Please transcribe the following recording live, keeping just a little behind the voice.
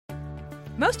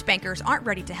Most bankers aren't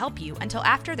ready to help you until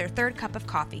after their third cup of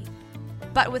coffee.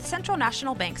 But with Central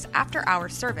National Bank's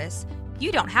after-hours service,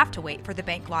 you don't have to wait for the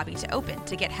bank lobby to open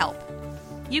to get help.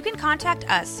 You can contact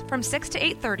us from 6 to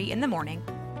 8:30 in the morning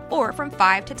or from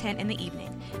 5 to 10 in the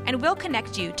evening, and we'll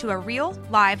connect you to a real,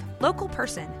 live, local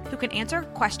person who can answer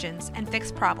questions and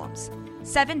fix problems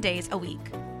 7 days a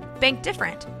week. Bank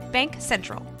different. Bank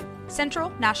Central. Central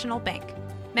National Bank.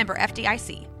 Member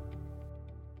FDIC.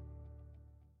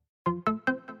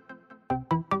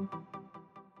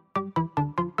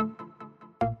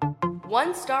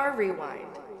 One Star Rewind.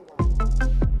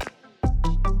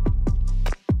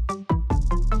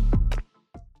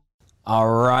 All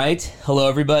right. Hello,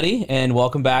 everybody, and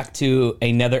welcome back to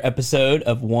another episode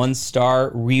of One Star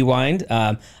Rewind.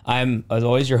 I'm, as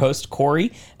always, your host,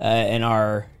 Corey, and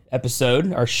our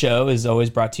show is always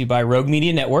brought to you by Rogue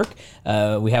Media Network.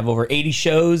 We have over 80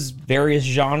 shows, various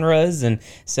genres, and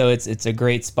so it's a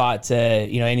great spot to,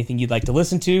 anything you'd like to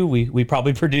listen to, we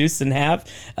probably produce and have.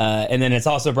 And then it's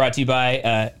also brought to you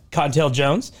by Cottontail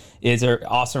Jones. It's an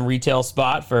awesome retail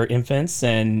spot for infants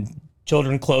and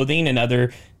children clothing and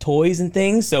other toys and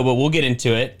things. But we'll get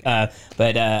into it.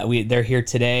 They're here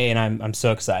today, and I'm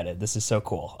so excited. This is so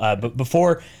cool. But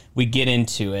before we get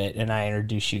into it and I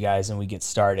introduce you guys and we get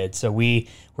started. So we're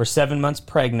 7 months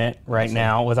pregnant right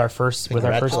now with our first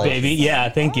baby. Yeah,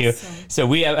 thank you. So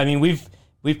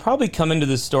we've probably come into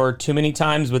the store too many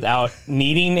times without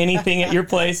needing anything at your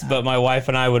place, but my wife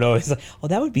and I would always like, oh,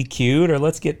 that would be cute, or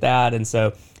let's get that. And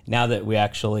so now that we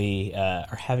actually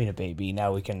are having a baby,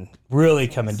 now we can really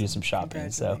come and do some shopping.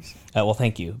 So, well,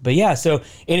 thank you. But yeah, so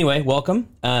anyway, welcome.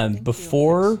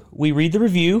 Before we read the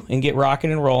review and get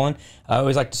rocking and rolling, I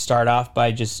always like to start off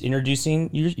by just introducing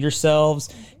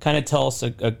yourselves, kind of tell us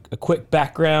a quick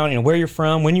background, where you're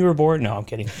from, when you were born. No, I'm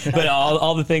kidding. But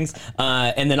all the things.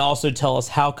 And then also tell us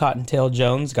how Cottontail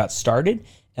Jones got started.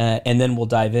 And then we'll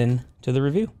dive in to the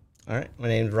review. All right. My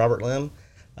name is Robert Lim.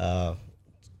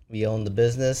 We own the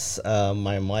business,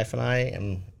 my wife and I,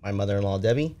 and my mother-in-law,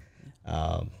 Debbie.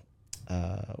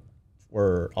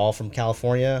 We're all from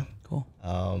California. Cool.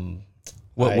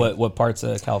 What parts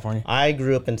of California? I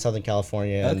grew up in Southern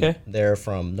California. Okay. And they're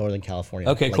from Northern California.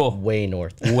 Okay, cool. Way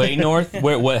north. Way north?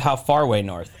 How far way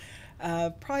north?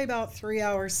 Probably about 3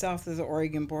 hours south of the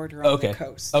Oregon border on the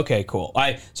coast. Okay, cool.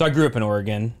 I grew up in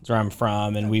Oregon. That's where I'm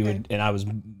from, and I was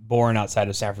born outside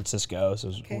of San Francisco,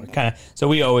 so so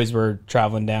we always were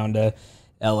traveling down to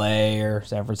LA or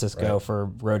San Francisco for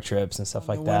road trips and stuff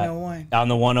like that. 101. On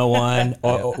the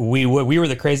 101. We were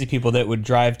the crazy people that would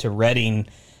drive to Redding.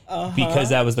 Because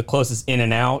that was the closest in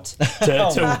and out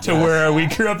to where we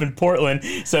grew up in Portland.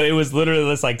 So it was literally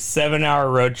this 7-hour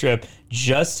road trip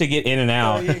just to get in and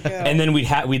out. And then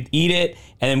we'd eat it,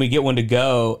 and then we'd get one to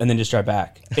go, and then just drive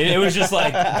back. It was just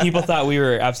people thought we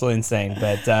were absolutely insane.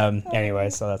 But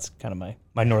anyway, so that's kind of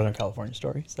my Northern California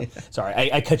story. So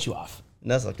sorry, I cut you off.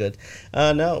 That's not good.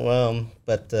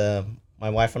 My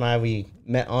wife and I, we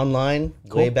met online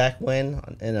way back when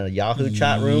in a Yahoo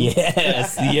chat room.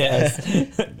 Yes.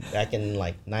 Back in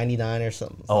 99 or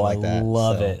something like that. I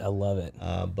love it.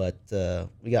 But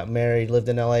we got married, lived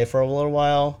in LA for a little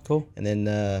while. Cool. And then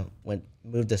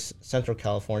moved to Central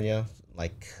California,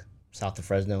 south of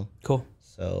Fresno. Cool.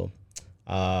 So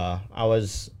I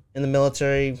was in the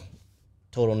military,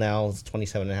 total now is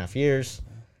 27 and a half years.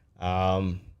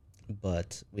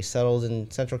 But we settled in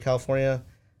Central California.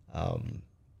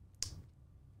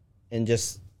 And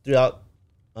just throughout,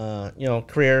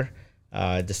 career,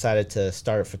 decided to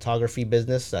start a photography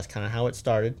business. That's kind of how it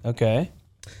started. Okay.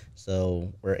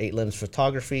 So we're 8 Limbs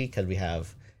Photography because we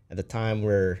have, at the time,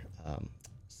 we're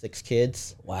 6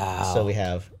 kids. Wow. So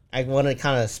I want to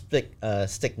kind of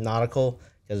stick nautical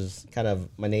because kind of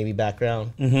my Navy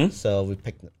background. Mm-hmm. So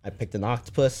I picked an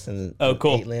octopus and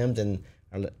cool. 8 limbs, and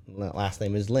our last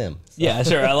name is Lim. So. Yeah,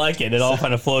 sure. I like it. It all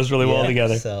kind of flows really well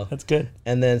together. So that's good.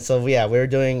 And then, we were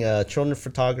doing children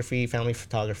photography, family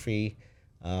photography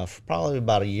for probably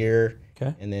about a year.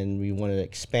 Okay. And then we wanted to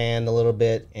expand a little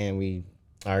bit, and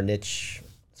our niche,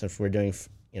 since we're doing,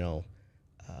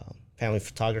 family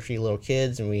photography, little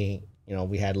kids, and we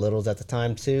had littles at the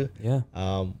time too. Yeah.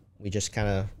 We just kind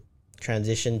of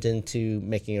transitioned into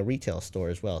making a retail store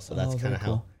as well. So that's kind of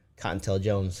how Cottontail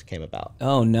Jones came about.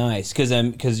 Oh, nice.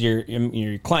 Because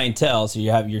your clientele, so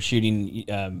you're shooting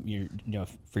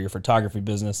for your photography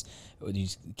business with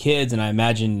these kids, and I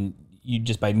imagine you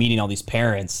just by meeting all these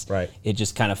parents, right? It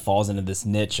just kind of falls into this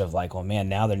niche of well, man,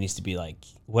 now there needs to be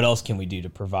what else can we do to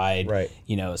provide,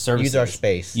 services? Use our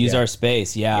space. Our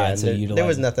space, yeah. And so there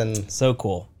was nothing. So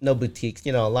cool. No boutiques.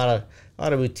 A lot a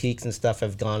lot of boutiques and stuff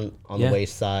have gone on Yeah. the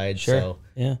wayside. Sure.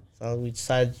 So, so we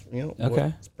decided,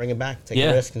 let's bring it back, take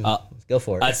a risk, and let's go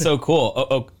for it. That's so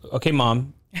cool. Okay,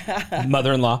 Mom,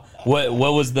 mother-in-law. What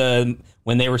was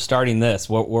when they were starting this?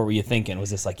 What were you thinking? Was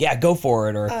this like, yeah, go for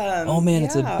it, or oh man,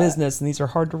 it's a business and these are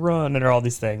hard to run, and all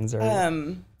these things? Or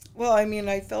well, I mean,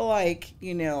 I feel like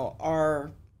our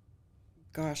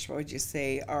what would you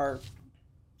say? Our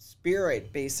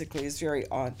spirit basically is very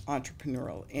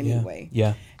entrepreneurial anyway.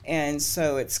 Yeah. And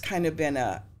so it's kind of been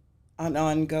an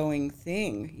ongoing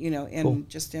thing,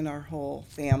 just in our whole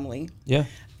family. Yeah.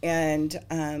 And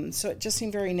so it just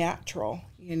seemed very natural,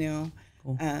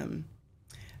 Cool.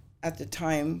 At the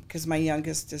time, because my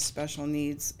youngest is special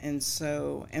needs. And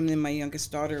then my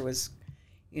youngest daughter was,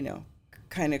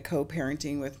 kind of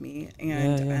co-parenting with me.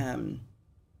 And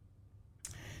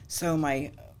so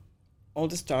my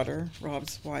oldest daughter,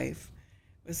 Rob's wife,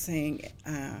 was saying,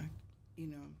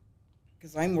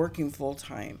 because I'm working full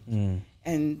time,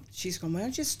 and she's going, why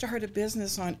don't you start a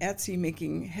business on Etsy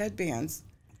making headbands?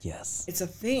 Yes. It's a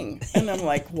thing. And I'm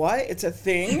like, what? It's a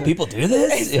thing? People do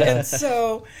this? Yeah. And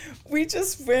so we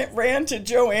just ran to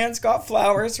Joann's, got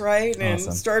flowers, right? And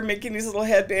started making these little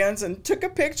headbands and took a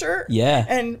picture. Yeah.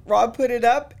 And Rob put it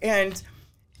up. And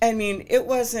I mean, it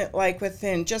wasn't like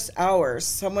within just hours,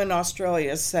 someone in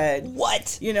Australia said,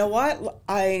 what? You know what?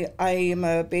 I am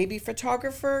a baby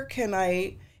photographer.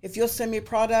 If you'll send me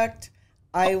product,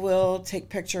 I will take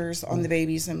pictures on the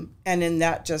babies. And then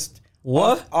that just...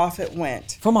 What? Off it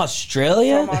went. From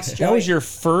Australia? From Australia. That was your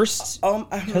first?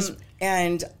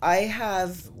 And I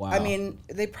have, Wow. I mean,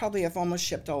 they probably have almost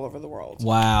shipped all over the world.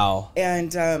 Wow.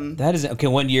 And that is, okay,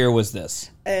 what year was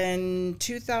this? In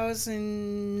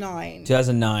 2009.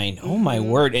 2009. Oh, my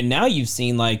word. And now you've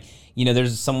seen, like,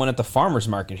 there's someone at the farmer's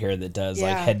market here that does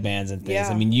like headbands and things. Yeah.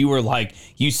 I mean, you were like,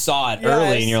 you saw it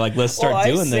early and you're like, let's start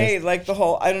doing this. I say like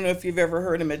I don't know if you've ever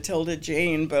heard of Matilda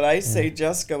Jane, but I say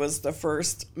Jessica was the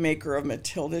first maker of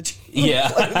Matilda Jane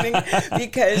clothing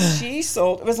because she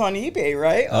sold, it was on eBay,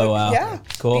 right? Oh, wow. Yeah.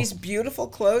 Cool. These beautiful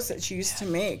clothes that she used to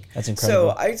make. That's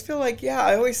incredible. So I feel like,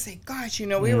 I always say, gosh,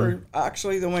 we were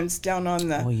actually the ones down on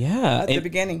the, at the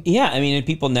beginning. Yeah. I mean, and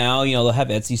people now, they'll have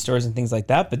Etsy stores and things like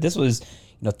that, but this was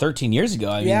 13 years ago.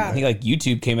 I mean, I think like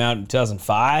YouTube came out in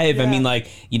 2005. I mean, like,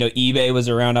 eBay was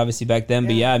around obviously back then,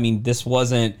 but I mean, this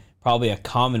wasn't probably a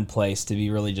commonplace to be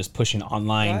really just pushing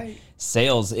online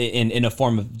sales in a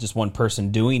form of just one person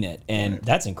doing it. And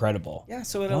that's incredible. Yeah.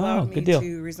 So it allowed me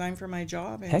to resign from my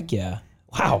job. And, heck yeah.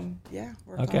 Wow.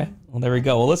 Okay. On. Well, there we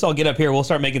go. Well, let's all get up here. We'll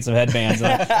start making some headbands.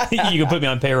 You can put me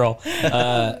on payroll.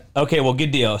 Okay. Well, good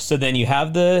deal. So then you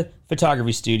have the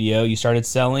photography studio. You started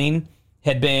selling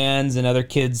headbands and other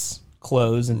kids'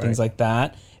 clothes and things like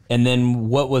that. And then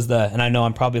what was and I know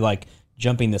I'm probably like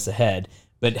jumping this ahead,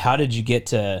 but how did you get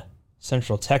to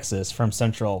Central Texas from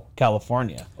Central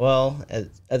California? Well, at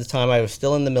the time I was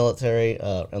still in the military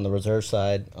on the reserve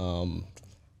side.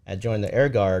 I joined the Air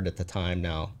Guard at the time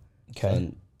now. Okay. So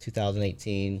in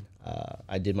 2018,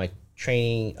 I did my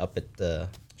training up at the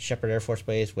Shepherd Air Force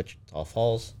Base, Wichita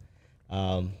Falls.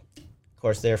 Of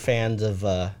course, they're fans of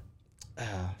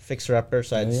Fixer Upper,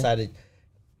 so I decided,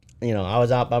 I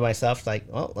was out by myself, like,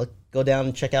 well, let's go down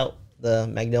and check out the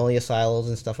Magnolia silos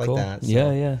and stuff like that.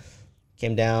 So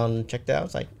came down, checked out.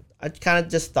 It's like, I kind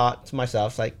of just thought to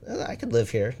myself, like, I could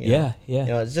live here. You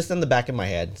know? It's just in the back of my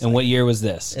head. And what year was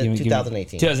this?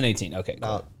 2018. 2018, okay. Cool.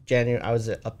 About January, I was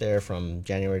up there from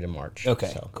January to March.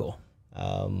 Okay, cool.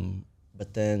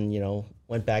 But then,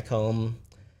 went back home.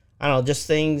 I don't know, just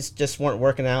things just weren't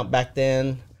working out back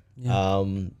then. Yeah.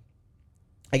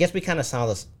 I guess we kind of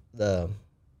saw the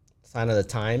sign of the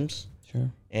times. Sure.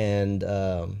 And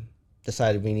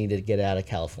decided we needed to get out of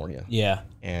California. Yeah.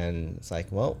 And it's like,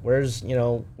 well, where's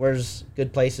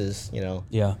good places,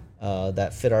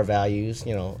 that fit our values,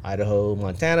 Idaho,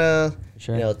 Montana,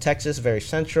 sure. Texas, very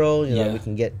central, we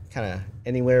can get kind of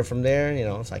anywhere from there,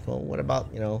 it's like, well, what about,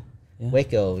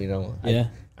 Waco,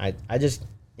 I just,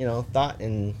 thought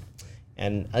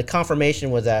and a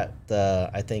confirmation was that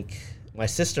I think my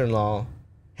sister-in-law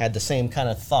had the same kind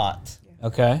of thought.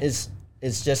 Okay. It's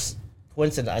just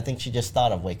coincident. I think she just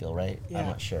thought of Waco, right? Yeah. I'm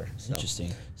not sure. So,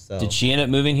 interesting. So did she end up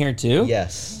moving here too?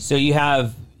 Yes. So you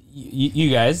have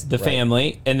you guys, the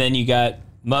family, and then you got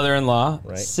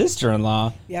mother-in-law,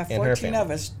 sister-in-law. Yeah, 14 of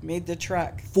us made the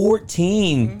trek.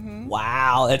 14. Mm-hmm.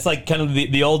 Wow. It's like kind of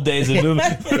the old days of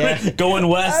moving, going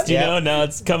west, now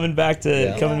it's coming back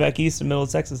back east to middle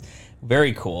of Texas.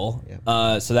 Very cool.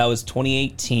 Yep. So that was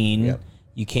 2018. Yep.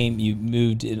 you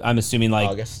moved, I'm assuming like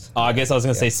August. I was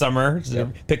going to say summer.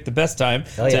 So pick the best time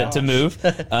to move.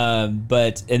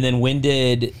 And then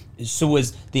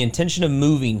was the intention of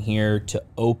moving here to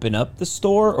open up the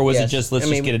store, or was it just let's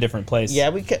just get a different place? Yeah,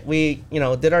 we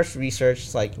did our research.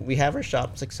 It's like we have our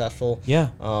shop successful. Yeah.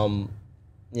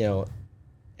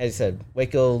 As I said,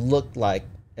 Waco looked like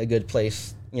a good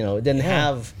place. It didn't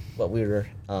have what we were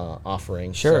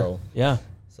offering. Sure. So, yeah.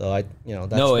 So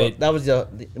that was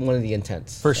one of the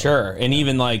intents. For sure. And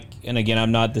even and again,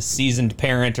 I'm not the seasoned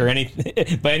parent or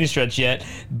anything by any stretch yet,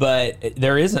 but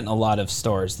there isn't a lot of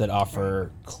stores that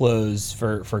offer clothes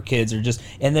for kids, or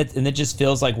and it just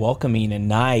feels like welcoming and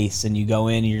nice. And you go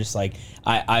in and you're just like,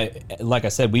 like I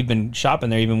said, we've been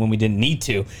shopping there even when we didn't need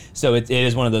to. So it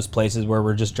is one of those places where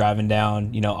we're just driving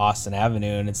down, Austin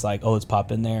Avenue, and it's like, oh, let's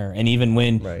pop in there. And even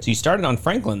so you started on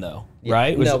Franklin though,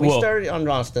 right? No, we started on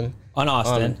Austin. On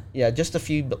Austin. Just a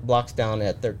few blocks down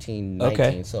at 1319.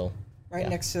 Okay. So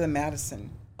next to the Madison.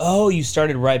 Oh, you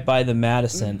started right by the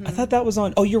Madison. Mm-hmm. I thought that was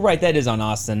on. Oh, you're right. That is on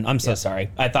Austin. I'm so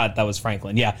sorry. I thought that was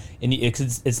Franklin. Yeah, and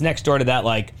it's next door to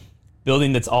that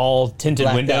building that's all tinted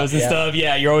Blacked windows out, and stuff.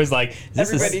 Yeah, you're always like,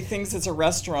 everybody thinks it's a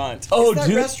restaurant. Oh, is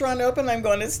that restaurant open? I'm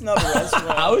going, it's not a restaurant.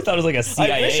 I always thought it was like a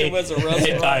CIA. I wish it was a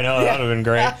restaurant. I know, that would have been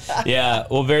great. Yeah,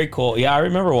 well, very cool. Yeah, I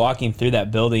remember walking through that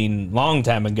building long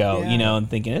time ago, and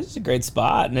thinking, this is a great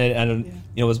spot. And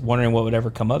I was wondering what would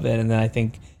ever come of it. And then I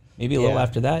think maybe a little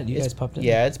after that, you guys popped in.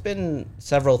 Yeah, it's been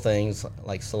several things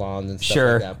like salons and stuff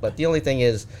like that. But the only thing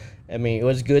is, it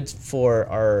was good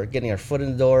for getting our foot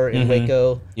in the door in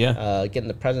Waco. Yeah. Getting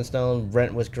the presence known.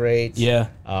 Rent was great. Yeah.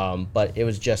 But it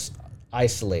was just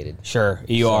isolated. Sure.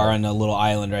 You are on a little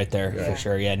island right there for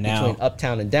sure. Yeah. Now between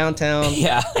uptown and downtown.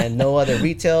 Yeah. And no other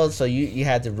retail, so you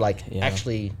had to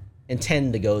actually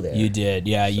intend to go there. You did.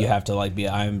 Yeah. So. You have to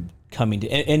I'm coming to,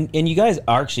 and you guys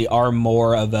actually are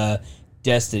more of a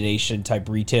destination type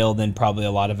retail than probably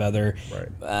a lot of other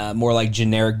more like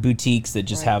generic boutiques that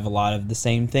just have a lot of the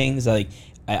same things.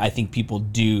 I think people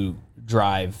do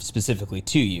drive specifically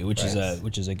to you, which is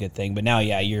a good thing. But now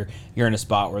you're in a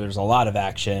spot where there's a lot of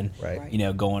action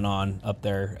going on up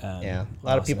there. A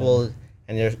lot of people,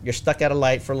 and you're stuck at a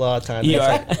light for a lot of time. You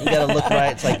gotta look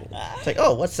right. It's like,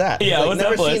 oh, what's that? Yeah, I've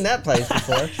never seen that place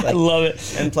before. I love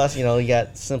it. And plus, you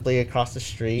got Simply across the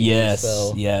street. Yes,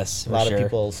 so yes. A lot of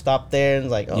people stop there and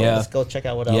let's go check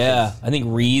out what else. Yeah, I think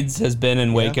Reed's has been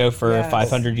in Waco for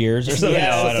 500 years or something.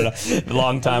 Yes. No, I don't know. A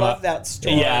long time. I love that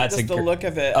store. Yeah, it's the look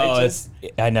of it. Oh,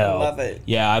 I know. I love it.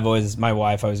 Yeah, my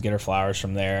wife always get her flowers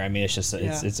from there. It's just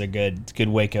it's a good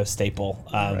Waco staple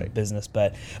business.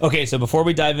 But okay, so before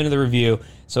we dive into the review,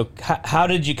 so how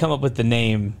did you come up with the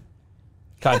name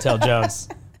Cottontail Jones?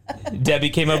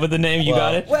 Debbie came up with the name. You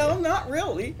got it? Well, not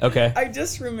really. Okay. I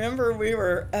just remember we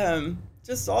were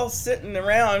just all sitting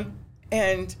around,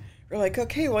 and we're like,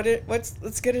 okay,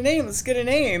 let's get a name. Let's get a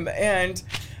name. And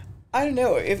I don't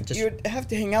know if you'd have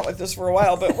to hang out with us for a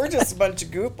while, but we're just a bunch of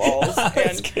goofballs.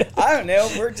 And I don't know.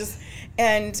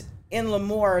 And in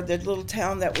Lemoore, the little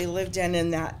town that we lived in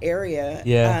that area,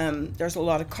 there's a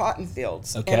lot of cotton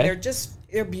fields. Okay. And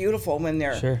they're beautiful when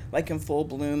they're in full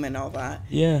bloom and all that.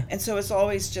 Yeah. And so it's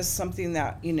always just something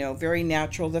that, very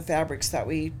natural. The fabrics that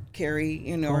we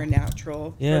carry, are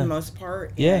natural for the most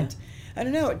part. Yeah. And I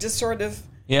don't know, it just sort of,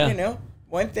 Yeah.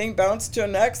 One thing bounced to the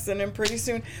next, and then pretty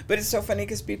soon. But it's so funny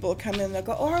because people come in and they'll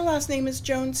go, "Oh, our last name is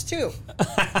Jones too,"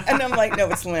 and I'm like, "No,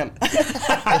 it's Lim."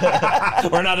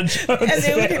 We're not a Jones. And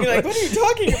they look at me like, "What are you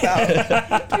talking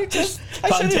about?" I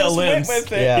should have just went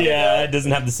with it. Yeah, it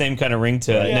doesn't have the same kind of ring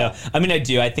to it. Yeah. No, I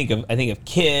do. I think of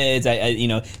kids. I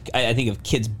think of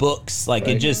kids' books.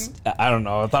 It just, I don't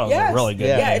know. I thought it was a really good.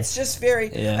 Yeah, name. it's just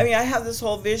very. Yeah. I have this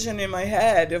whole vision in my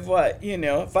head of what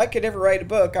if I could ever write a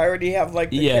book, I already have the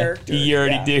character. You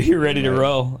already do. You're ready to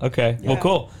roll. Okay. Yeah. Well,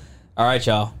 cool. All right,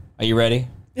 y'all. Are you ready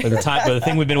for the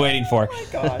thing we've been waiting for? Oh my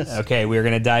gosh. Okay, we're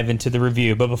gonna dive into the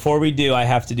review, but before we do, I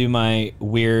have to do my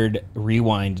weird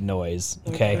rewind noise.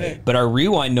 Okay. But our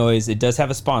rewind noise, it does have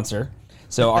a sponsor.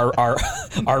 So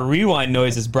our rewind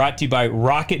noise is brought to you by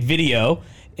Rocket Video.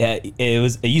 It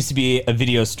used to be a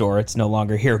video store. It's no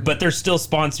longer here, but they're still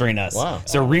sponsoring us. Wow.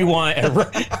 So rewind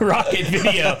Rocket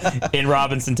Video in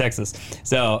Robinson, Texas.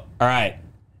 So all right,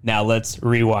 now let's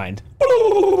rewind.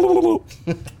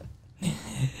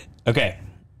 Okay.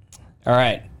 All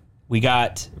right. We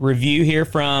got review here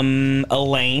from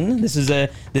Elaine. This is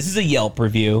a Yelp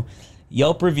review.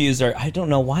 Yelp reviews are, I don't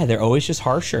know why, they're always just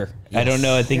harsher. Yes. I don't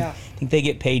know. I think they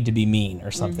get paid to be mean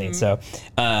or something. So,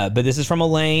 but this is from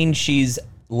Elaine. She's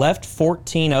left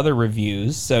 14 other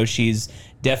reviews. So she's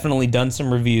definitely done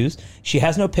some reviews. She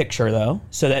has no picture though,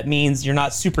 so that means you're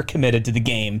not super committed to the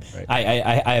game.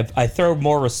 Right. I throw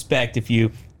more respect if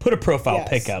you put a profile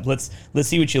pic up. Let's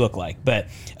see what you look like. But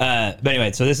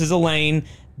anyway, so this is Elaine.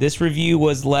 This review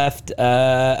was left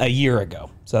a year ago,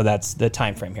 so that's the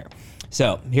time frame here.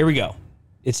 So here we go.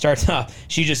 It starts off.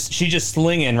 She just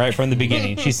slinging right from the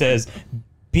beginning. She says,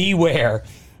 "Beware."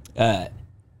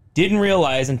 Didn't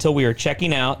realize until we were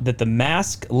checking out that the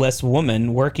maskless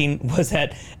woman working was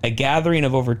at a gathering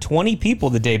of over 20 people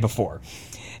the day before.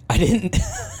 I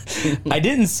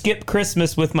didn't skip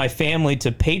Christmas with my family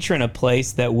to patron a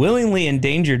place that willingly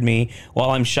endangered me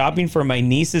while I'm shopping for my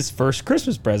niece's first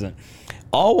Christmas present.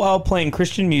 All while playing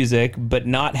Christian music, but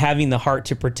not having the heart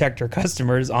to protect her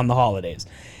customers on the holidays.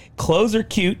 Clothes are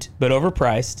cute, but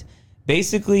overpriced.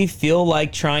 Basically feel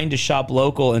like trying to shop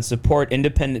local and support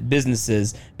independent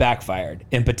businesses backfired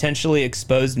and potentially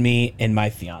exposed me and my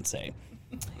fiance.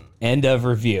 End of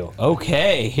review.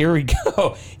 Okay, here we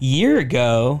go. Year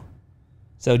ago,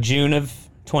 so June of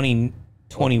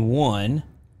 2021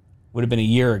 would have been a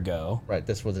year ago. Right,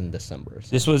 this was in December. So.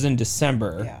 This was in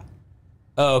December. Yeah.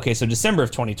 Oh, okay, so December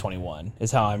of 2021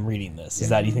 is how I'm reading this. Is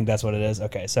that, you think that's what it is?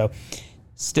 Okay, so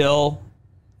still...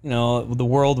 the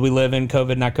world we live in,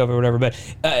 COVID, not COVID, whatever. But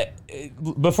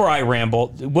before I ramble,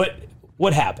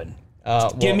 what happened?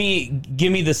 Give me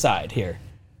the side here.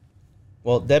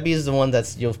 Well, Debbie is the one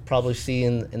you'll probably see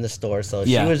in the store. So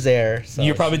she was there. So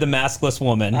you're probably the maskless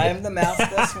woman. I am the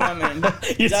maskless woman.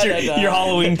 Your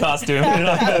Halloween costume. You're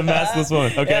not the maskless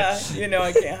woman. Okay. Yeah,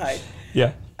 I can't hide.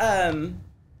 Yeah.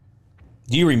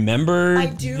 Do you remember I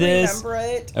do this? remember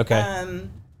it. Okay.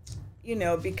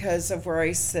 Because of where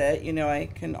I sit, I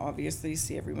can obviously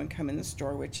see everyone come in the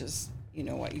store, which is,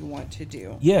 what you want to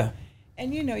do. Yeah.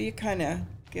 And, you kind of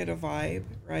get a vibe,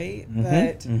 right?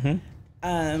 But,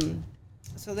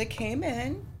 so they came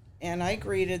in and I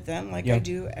greeted them like I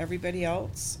do everybody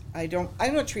else. I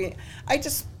don't treat, I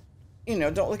just,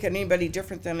 don't look at anybody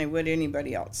different than I would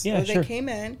anybody else. Yeah, so sure. they came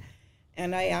in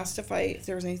and I asked if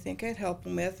there was anything I could help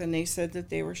them with. And they said that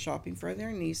they were shopping for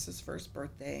their niece's first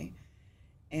birthday.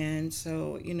 And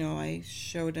so, I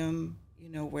showed them,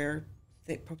 where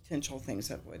the potential things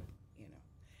that would,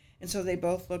 And so they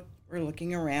both were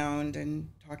looking around and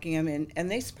talking them in. And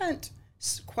they spent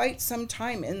quite some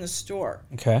time in the store.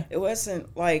 Okay. It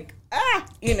wasn't like,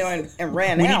 and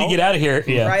ran we out. We need to get out of here.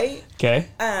 Yeah. Right? Okay.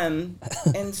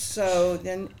 And so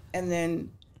then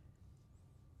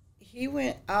he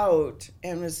went out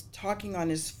and was talking on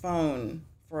his phone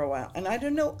for a while, and I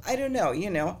don't know,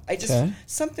 I just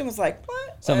something was like,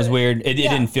 what? Something was weird. It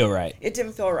didn't feel right. It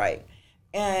didn't feel right,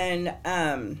 and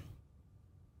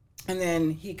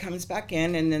then he comes back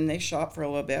in, and then they shop for a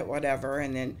little bit, whatever,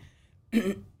 and then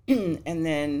and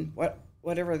then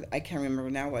whatever I can't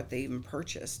remember now what they even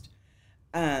purchased,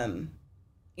 and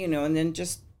then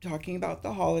just talking about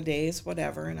the holidays,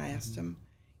 whatever, and I asked him,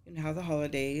 how the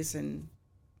holidays, and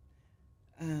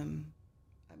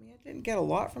didn't get a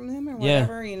lot from them or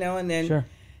whatever, and then,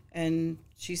 and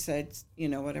she said,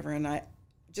 whatever. And I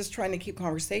just trying to keep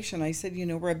conversation. I said,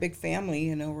 we're a big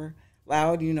family, we're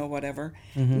loud, whatever.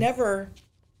 Never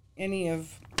any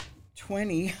of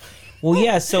 20. Well,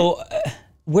 yeah. So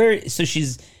so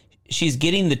she's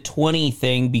getting the 20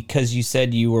 thing because you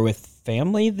said you were with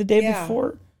family the day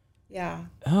before? Yeah.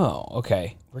 Oh,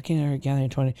 okay. Working at a gathering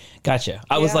 20. Gotcha.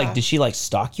 I was like, did she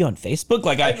stalk you on Facebook?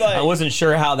 I wasn't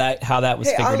sure how that was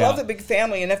figured out. I love a big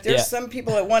family, and if there's some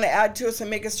people that want to add to us and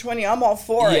make us 20, I'm all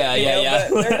for it. Yeah.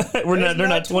 But they're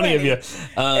not 20 of you.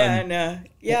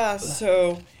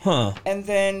 So. And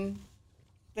then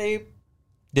they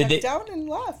checked out and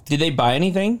left. Did they buy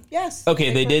anything? Yes.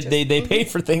 Okay, they did. They paid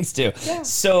for things too. Yeah.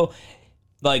 So.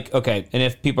 Okay, and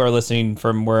if people are listening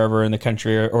from wherever in the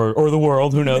country or the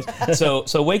world, who knows?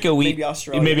 So Waco, maybe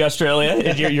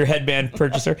Australia, your headband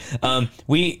purchaser.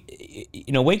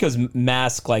 Waco's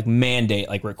mask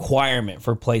mandate requirement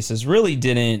for places really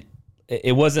didn't.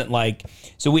 It wasn't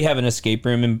so we have an escape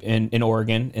room in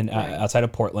Oregon and outside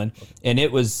of Portland, and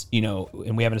it was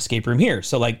and we have an escape room here.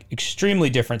 So extremely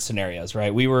different scenarios,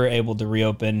 right? We were able to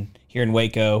reopen here in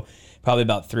Waco probably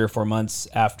about 3 or 4 months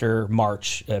after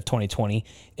March of 2020.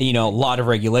 A lot of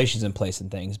regulations in place and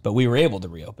things, but we were able to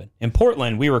reopen. In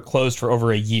Portland, we were closed for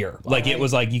over a year. It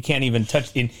was you can't even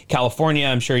touch. In California,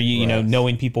 I'm sure you know,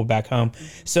 knowing people back home.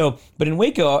 So, but in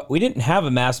Waco, we didn't have a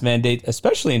mask mandate,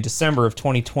 especially in December of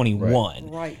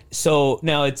 2021. Right. So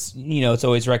now it's, it's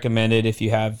always recommended if you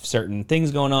have certain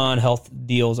things going on, health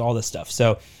deals, all this stuff.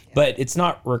 So, but it's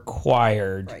not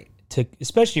required to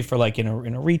especially for like in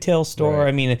a retail store. Right.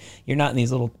 I mean, you're not in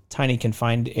these little tiny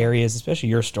confined areas, especially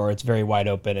your store. It's very wide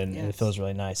open and it feels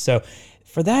really nice. So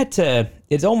for that,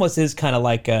 it almost is kind of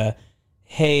like a,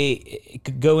 hey,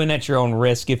 go in at your own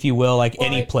risk, if you will, like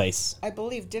any place. I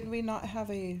believe, did we not have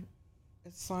a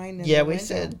sign in Yeah, the we window?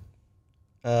 said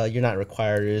you're not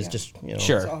required. It is just,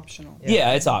 Sure. It's optional.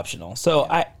 Yeah, it's optional. So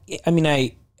I mean,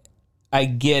 I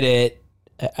get it.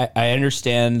 I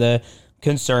understand the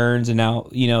concerns, and now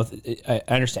I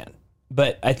understand.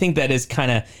 But I think that is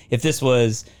kind of, if this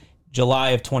was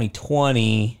July of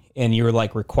 2020 and you were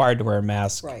like required to wear a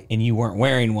mask and you weren't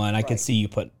wearing one, I could see you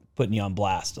putting you on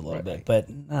blast a little bit. But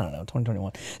I don't know,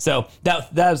 2021. So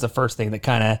that was the first thing that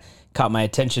kind of caught my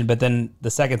attention. But then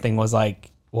the second thing was like,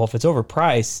 well, if it's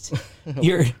overpriced,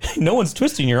 no one's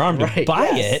twisting your arm to buy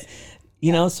it,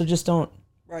 so just don't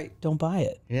buy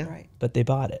it. Yeah. Right. But they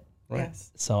bought it. Right.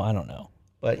 Yes. So I don't know.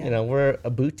 But, we're a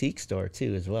boutique store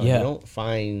too as well. Yeah. You don't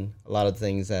find a lot of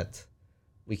things that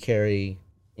we carry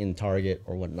in Target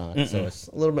or whatnot. Mm-mm. So it's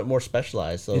a little bit more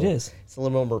specialized. So it is. It's a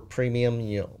little more premium.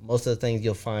 Most of the things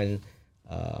you'll find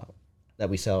that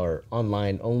we sell are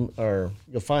online, or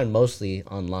you'll find mostly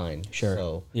online. Sure.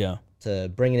 So yeah.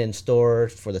 To bring it in store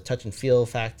for the touch and feel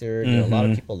factor, a lot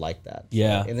of people like that. So,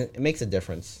 yeah. And it makes a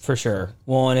difference. For sure.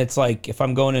 Well, and it's like, if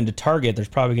I'm going into Target, there's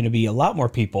probably going to be a lot more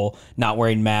people not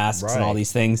wearing masks and all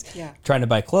these things, trying to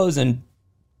buy clothes. And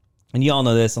you all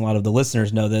know this, and a lot of the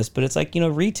listeners know this, but it's like,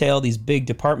 retail, these big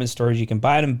department stores, you can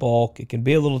buy it in bulk. It can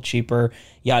be a little cheaper,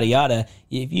 yada, yada.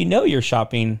 If you're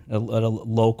shopping at a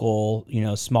local,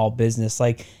 small business,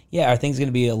 like, are things going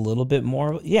to be a little bit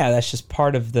more? Yeah, that's just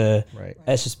part of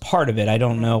that's just part of it. I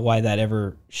don't know why that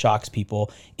ever shocks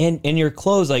people. And your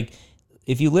clothes, like,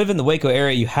 if you live in the Waco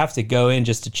area, you have to go in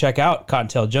just to check out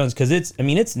Cottontail Jones, because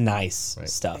it's nice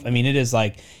stuff. I mean, it is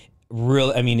like,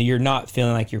 you're not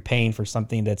feeling like you're paying for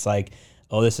something that's like,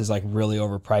 oh, this is like really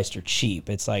overpriced or cheap.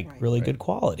 It's like really good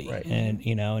quality. Right. And,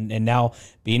 and now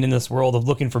being in this world of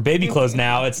looking for baby clothes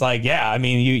now, it's like,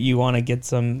 you want to get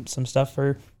some stuff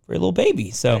for a little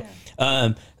baby. So,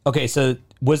 okay. So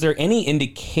was there any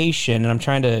indication,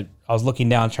 and I was looking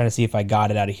down trying to see if I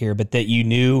got it out of here, but that you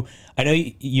knew, I know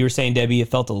you were saying, Debbie, it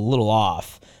felt a little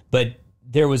off, but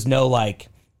there was no like,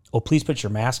 oh, please put your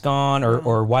mask on,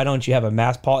 or why don't you have a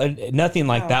mask policy? Nothing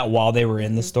like that while they were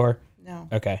in the store? No.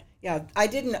 Okay. Yeah,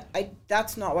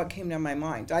 that's not what came to my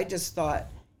mind. I just thought,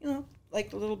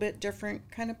 like a little bit different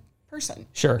kind of person.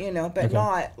 Sure. But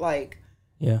not like,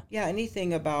 yeah,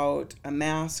 anything about a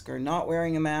mask or not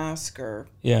wearing a mask or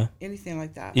anything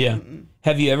like that. Yeah. Mm-mm.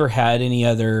 Have you ever had any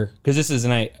other, because this is,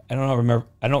 and I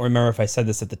don't remember if I said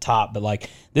this at the top, but like,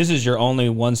 this is your only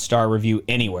 1-star review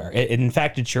anywhere. In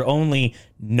fact, it's your only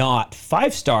not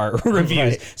 5-star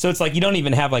reviews. Right. So it's like, you don't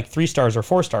even have like 3 stars or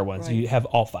 4-star ones. Right. You have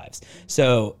all 5s.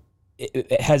 So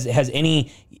has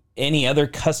any other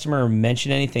customer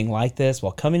mentioned anything like this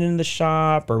while coming into the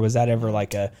shop, or was that ever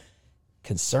like a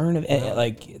concern of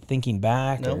like thinking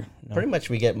back? No, pretty much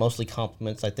we get mostly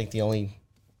compliments. I think the only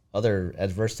other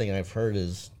adverse thing I've heard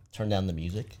is turn down the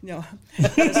music. No,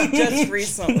 just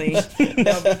recently.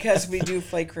 No, because we do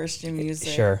play Christian music.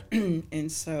 Sure.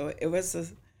 And so it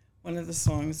was one of the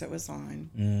songs that was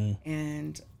on,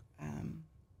 and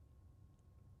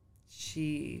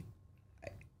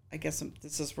I guess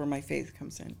this is where my faith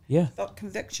comes in. Yeah. Felt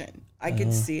conviction. I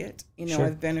could see it. Sure.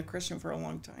 I've been a Christian for a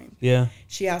long time. Yeah.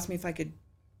 She asked me if I could,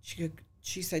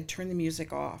 she said, turn the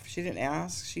music off. She didn't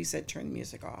ask. She said, turn the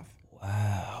music off.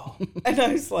 Wow. And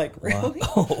I was like, really?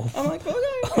 Wow. I'm like, okay.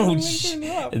 Turn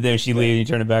it off. And then she leaves and you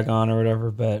turn it back on or whatever.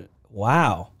 But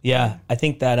wow. Yeah. I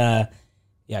think that,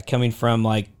 coming from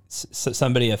like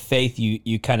somebody of faith,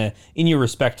 you kind of, and you're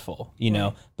respectful,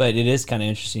 but it is kind of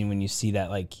interesting when you see that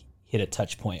like hit a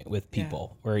touch point with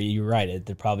people where you're right.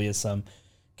 There probably is some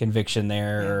conviction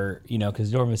there, or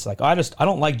because normally it's like, I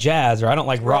don't like jazz or I don't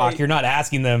like rock. You're not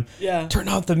asking them turn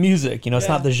off the music. It's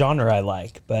not the genre I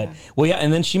like. But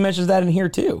and then she mentions that in here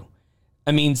too.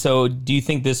 I mean, so do you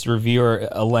think this reviewer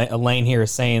Elaine here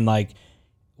is saying like,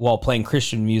 while playing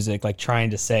Christian music, like trying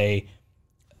to say,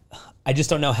 I just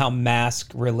don't know how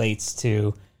mask relates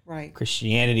to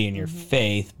Christianity and your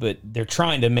faith, but they're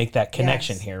trying to make that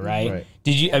connection here, right?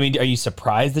 Did you? I mean, are you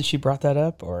surprised that she brought that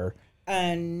up, or?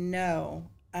 No.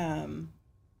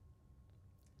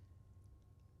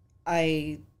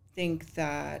 I think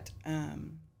that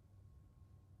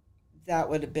that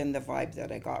would have been the vibe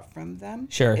that I got from them.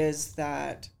 Sure. Is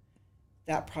that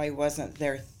probably wasn't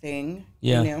their thing,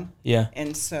 Yeah.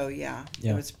 And so,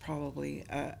 it was probably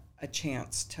a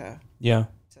chance to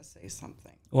say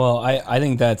something. Well, I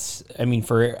think that's, I mean,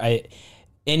 for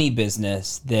any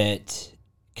business that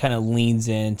kind of leans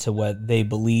into what they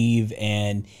believe,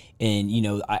 and you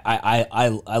know,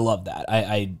 I love that.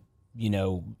 I you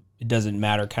know, it doesn't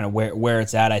matter kind of where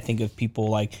it's at. I think if people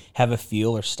like have a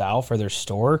feel or style for their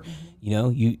store, you know,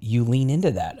 you lean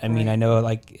into that. I mean, I know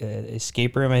like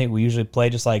escape room, I think we usually play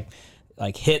just like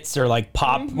hits or like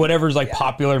pop, whatever's like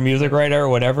popular music right or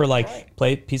whatever, like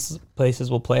places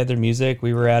will play their music.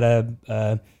 We were at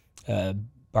a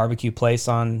barbecue place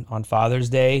on Father's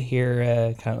Day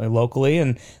here kind of locally,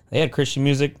 and they had Christian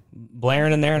music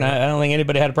blaring in there, and I don't think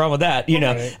anybody had a problem with that, you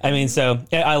know. I mean, so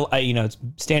I you know, it's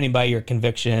standing by your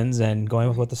convictions and going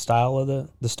with what the style of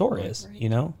the store is, you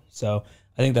know. So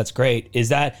I think that's great.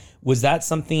 Was that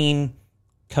something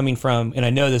coming from, and I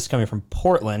know this is coming from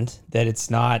Portland, that it's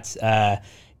not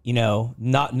you know,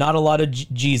 not a lot of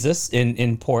Jesus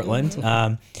in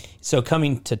Portland. So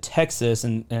coming to Texas,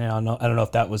 and I don't know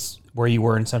if that was where you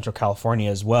were in Central California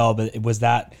as well, but was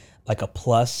that like a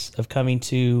plus of coming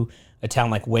to a town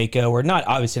like Waco, where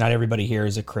obviously not everybody here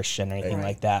is a Christian or anything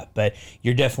like that, but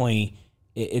you're definitely,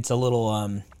 it's a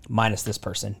little minus this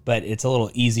person, but it's a little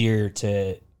easier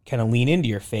to kind of lean into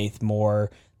your faith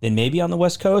more than maybe on the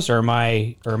West Coast, or am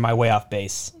I way off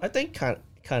base? I think kind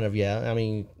of, yeah. I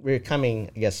mean, we're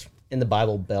coming, I guess, in the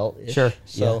Bible Belt. Sure.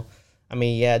 So, I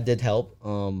mean, yeah, it did help.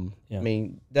 I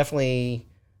mean, definitely,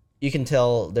 you can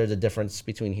tell there's a difference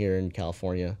between here and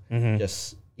California.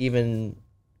 Just even,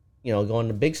 you know, going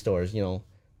to big stores, you know,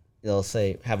 they'll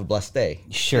say, "Have a blessed day."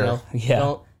 Sure. You know?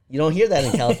 Yeah. You don't hear that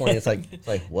in California. It's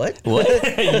like what? What?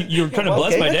 You're trying to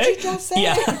bless my What day? did you just say?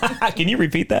 Yeah. Can you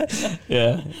repeat that?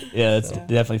 Yeah. That's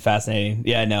definitely fascinating.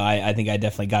 Yeah, no, I think I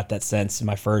definitely got that sense in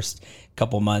my first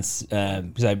couple months,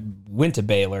 because I went to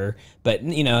Baylor, but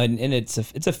you know, and it's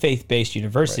a faith-based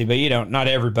university, but you know, not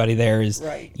everybody there is,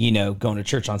 you know, going to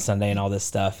church on Sunday and all this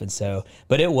stuff. And so,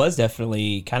 but it was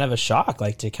definitely kind of a shock,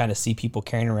 like to kind of see people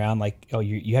carrying around like, oh,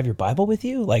 you have your Bible with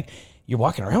you? Like, you're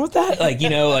walking around with that? Like, you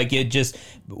know, like it just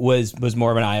was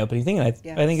more of an eye-opening thing. And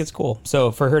I think it's cool.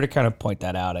 So for her to kind of point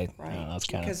that out, I don't know, it's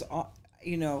kind because,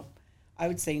 you know, I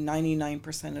would say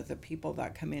 99% of the people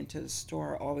that come into the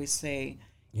store always say,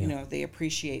 you know, they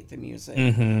appreciate the music,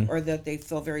 or that they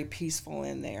feel very peaceful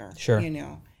in there. Sure. You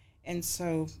know, and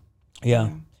so. Yeah. You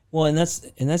know. Well, and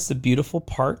that's the beautiful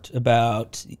part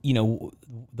about, you know,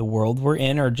 the world we're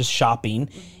in, or just shopping.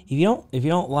 If you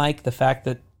don't like the fact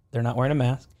that they're not wearing a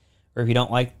mask, or if you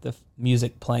don't like the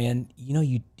music playing, you know,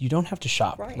 you don't have to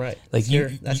shop. Right. Like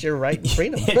that's your right and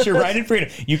freedom. It's your right and freedom.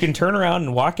 You can turn around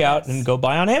and walk out and go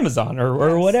buy on Amazon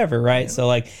or whatever, right? So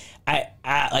like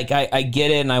I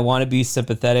get it, and I want to be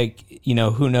sympathetic. You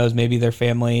know, who knows? Maybe their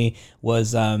family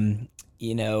was,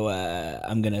 you know,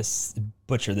 I'm gonna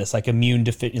butcher this, like immune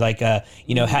deficient, like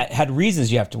you know, had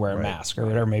reasons you have to wear a mask or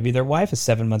whatever. Maybe their wife is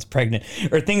 7 months pregnant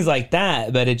or things like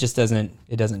that. But it just doesn't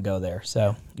go there.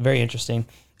 So very interesting.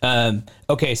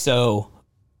 Okay, so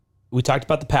we talked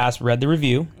about the past, read the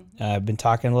review. I've been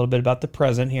talking a little bit about the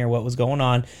present here, what was going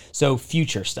on. So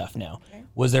future stuff now. Okay.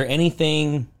 Was there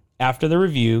anything after the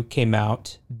review came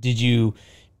out? Did you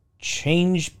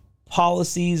change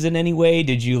policies in any way?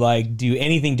 Did you like do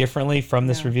anything differently from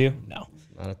this review? No.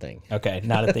 Not a thing. Okay,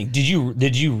 not a thing. Did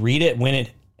you read it when it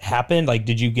happened? Like,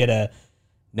 did you get a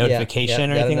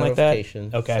notification or anything like that?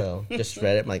 Okay. So just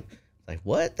read it. I'm like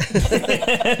what?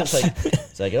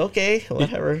 it's like okay,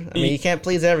 whatever. I mean, you can't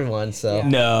please everyone, so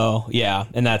no, yeah,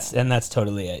 and that's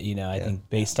totally it. You know, I think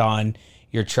based on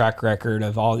your track record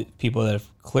of all the people that have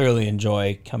clearly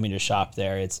enjoy coming to shop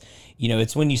there, it's, you know,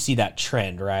 it's when you see that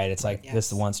trend, right? It's like this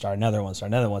is 1 star, another 1 star,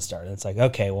 another 1 star, and it's like,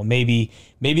 okay, well maybe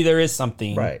there is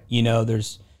something, right? You know,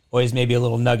 there's always maybe a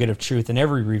little nugget of truth in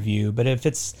every review, but if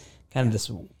it's kind of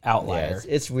this outlier,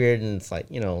 it's weird, and it's like,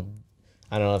 you know,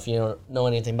 I don't know if you don't know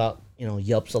anything about, you know,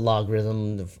 Yelp's a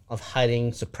logarithm of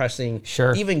hiding, suppressing,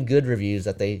 even good reviews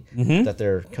that that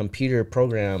their computer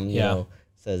program, you know,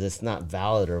 says it's not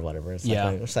valid or whatever.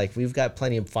 It's like we've got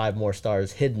plenty of 5 more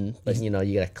stars hidden, but you know,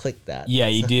 you gotta click that. Yeah,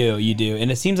 you do,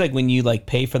 and it seems like when you like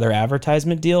pay for their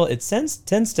advertisement deal, it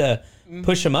tends to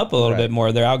push them up a little bit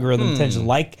more. Their algorithm tends to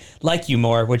like you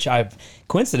more, which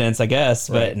coincidence, I guess,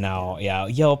 but no,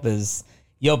 Yelp is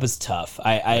tough.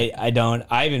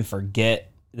 I even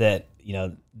forget that, you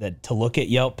know, that to look at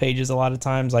Yelp pages a lot of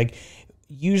times. Like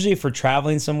usually if we're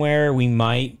traveling somewhere, we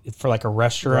might for like a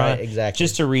restaurant,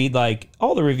 just to read like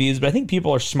all the reviews. But I think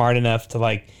people are smart enough to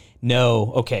like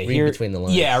know, okay, read between the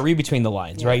lines. Yeah, read between the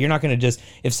lines, right? You're not going to just,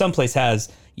 if someplace has,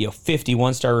 you know, 50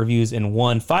 1-star reviews and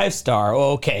 1 5-star,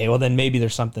 okay, well then maybe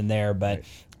there's something there. But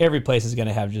every place is going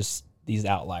to have just these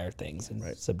outlier things and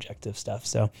subjective stuff.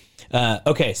 So,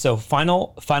 okay, so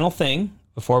final thing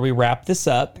before we wrap this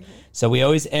up. So we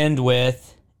always end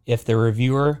with, if the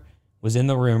reviewer was in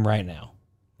the room right now,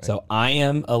 so I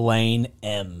am Elaine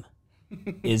M.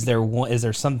 Is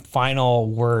there some final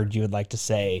word you would like to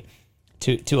say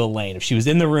to Elaine if she was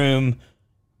in the room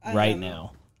right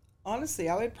now? Honestly,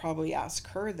 I would probably ask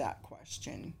her that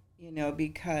question,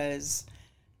 because,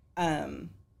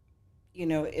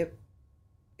 it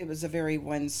was a very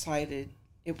one-sided.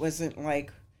 It wasn't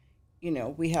like,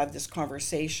 we had this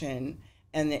conversation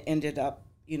and it ended up,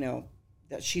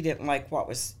 that she didn't like what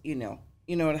was,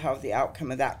 how the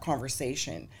outcome of that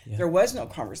conversation. Yeah. There was no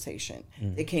conversation.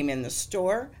 They came in the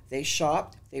store, they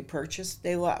shopped, they purchased,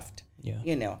 they left.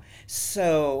 Yeah.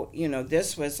 So,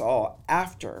 this was all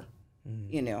after,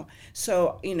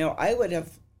 So, I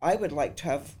would like to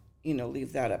have,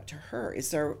 leave that up to her.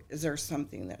 Is there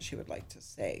something that she would like to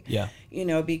say? Yeah.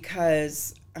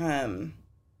 Because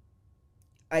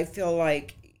I feel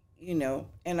like,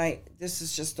 this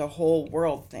is just a whole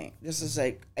world thing. This is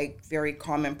a very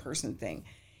common person thing.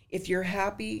 If you're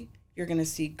happy, you're going to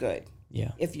see good.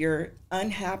 Yeah. If you're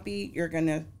unhappy, you're going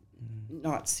to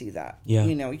not see that. Yeah.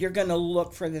 You're going to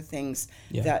look for the things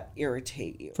that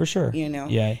irritate you. For sure.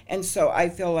 Yeah. And so I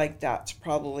feel like that's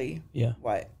probably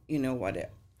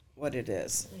what it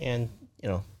is. And,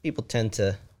 people tend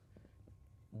to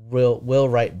will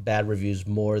write bad reviews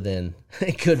more than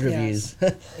good reviews.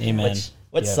 Amen.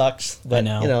 Which sucks, but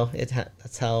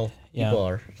that's how people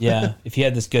are. Yeah. If you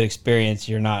had this good experience,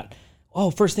 you're not,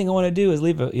 first thing I want to do is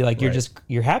leave it.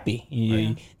 You're happy.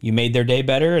 You made their day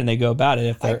better and they go about it.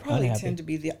 If they're I probably unhappy. tend to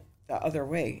be the other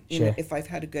way. Sure. If I've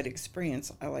had a good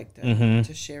experience, I like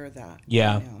to share that.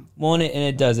 Yeah. Well, and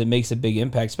it does. It makes a big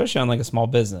impact, especially on like a small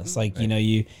business. Like,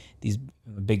 these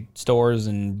big stores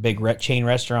and big chain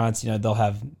restaurants, they'll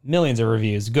have millions of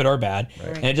reviews, good or bad,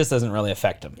 and it just doesn't really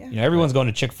affect them. Yeah. Everyone's going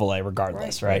to Chick-fil-A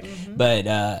regardless, right?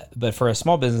 Mm-hmm. But for a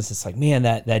small business, it's like, man,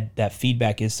 that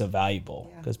feedback is so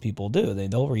valuable because people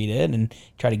they'll read it and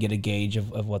try to get a gauge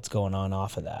of what's going on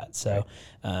off of that. So,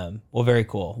 well, very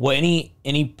cool. Well,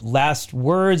 any last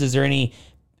words? Is there any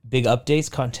big updates?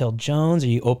 Cottontail Jones, are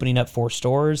you opening up 4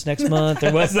 stores next month,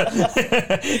 or what's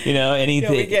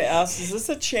anything? We get asked, is this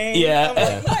a chain? Yeah, I'm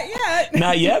like, not yet.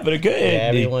 Not yet, but it could.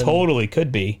 It totally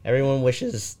could be. Everyone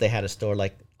wishes they had a store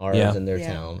like ours in their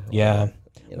town. Yeah.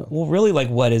 Well, really, like,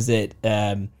 what is it?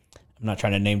 I'm not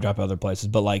trying to name drop other places,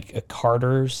 but like a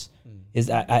Carter's is.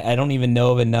 I don't even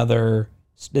know of another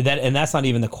that, and that's not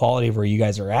even the quality of where you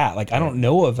guys are at. Like, I don't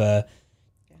know of a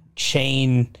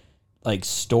chain like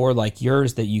store like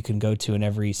yours that you can go to in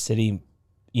every city,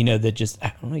 that just,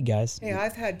 I don't know, guys. Hey,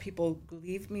 I've had people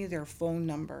leave me their phone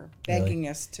number begging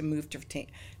us to move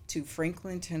to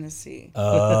Franklin, Tennessee.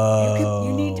 Oh,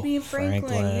 you need to be in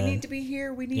Franklin. You need to be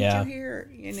here. We need you here,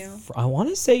 I want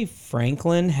to say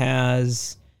Franklin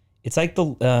has, it's like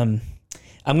the,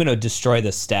 I'm going to destroy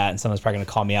the stat and someone's probably going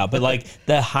to call me out, but like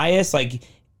the highest, like,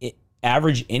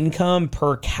 average income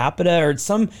per capita, or it's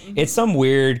some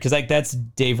weird, because like that's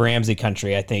Dave Ramsey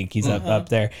country. I think he's up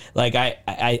there. Like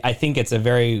I think it's a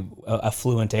very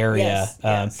affluent area.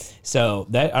 Yes. So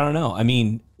that, I don't know. I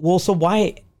mean, well, so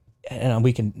why? And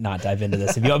we can not dive into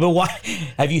this if you, but why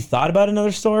have you thought about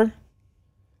another store?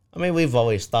 I mean, we've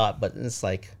always thought, but it's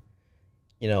like,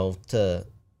 to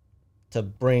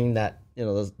bring that,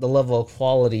 the level of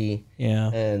quality.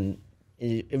 Yeah. And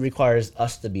it requires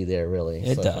us to be there, really.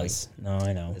 It does. Like, no,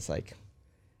 I know. It's like,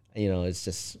 it's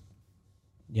just.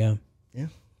 Yeah. Yeah.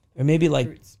 Or maybe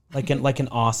like an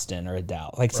Austin or a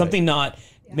Dallas, like something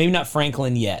maybe not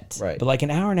Franklin yet, right? But like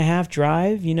an hour and a half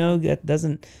drive, that's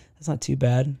not too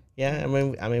bad. Yeah, I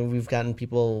mean, we've gotten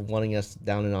people wanting us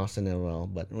down in Austin as well,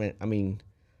 but I mean,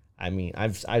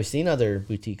 I've seen other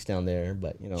boutiques down there,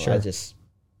 but sure. I just,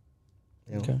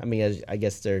 okay. I mean, I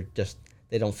guess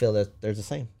they don't feel that they're the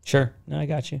same. Sure. No, I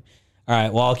got you. All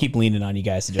right. Well, I'll keep leaning on you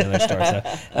guys to do another story.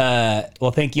 So,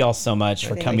 well, thank you all so much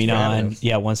for coming on.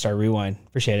 Yeah, One Star Rewind.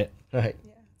 Appreciate it. All right.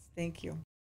 Yes, thank you.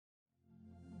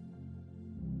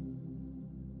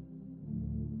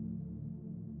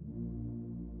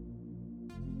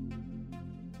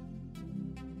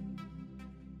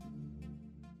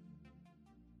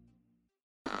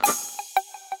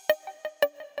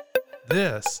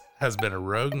 This has been a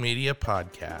Rogue Media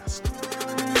podcast.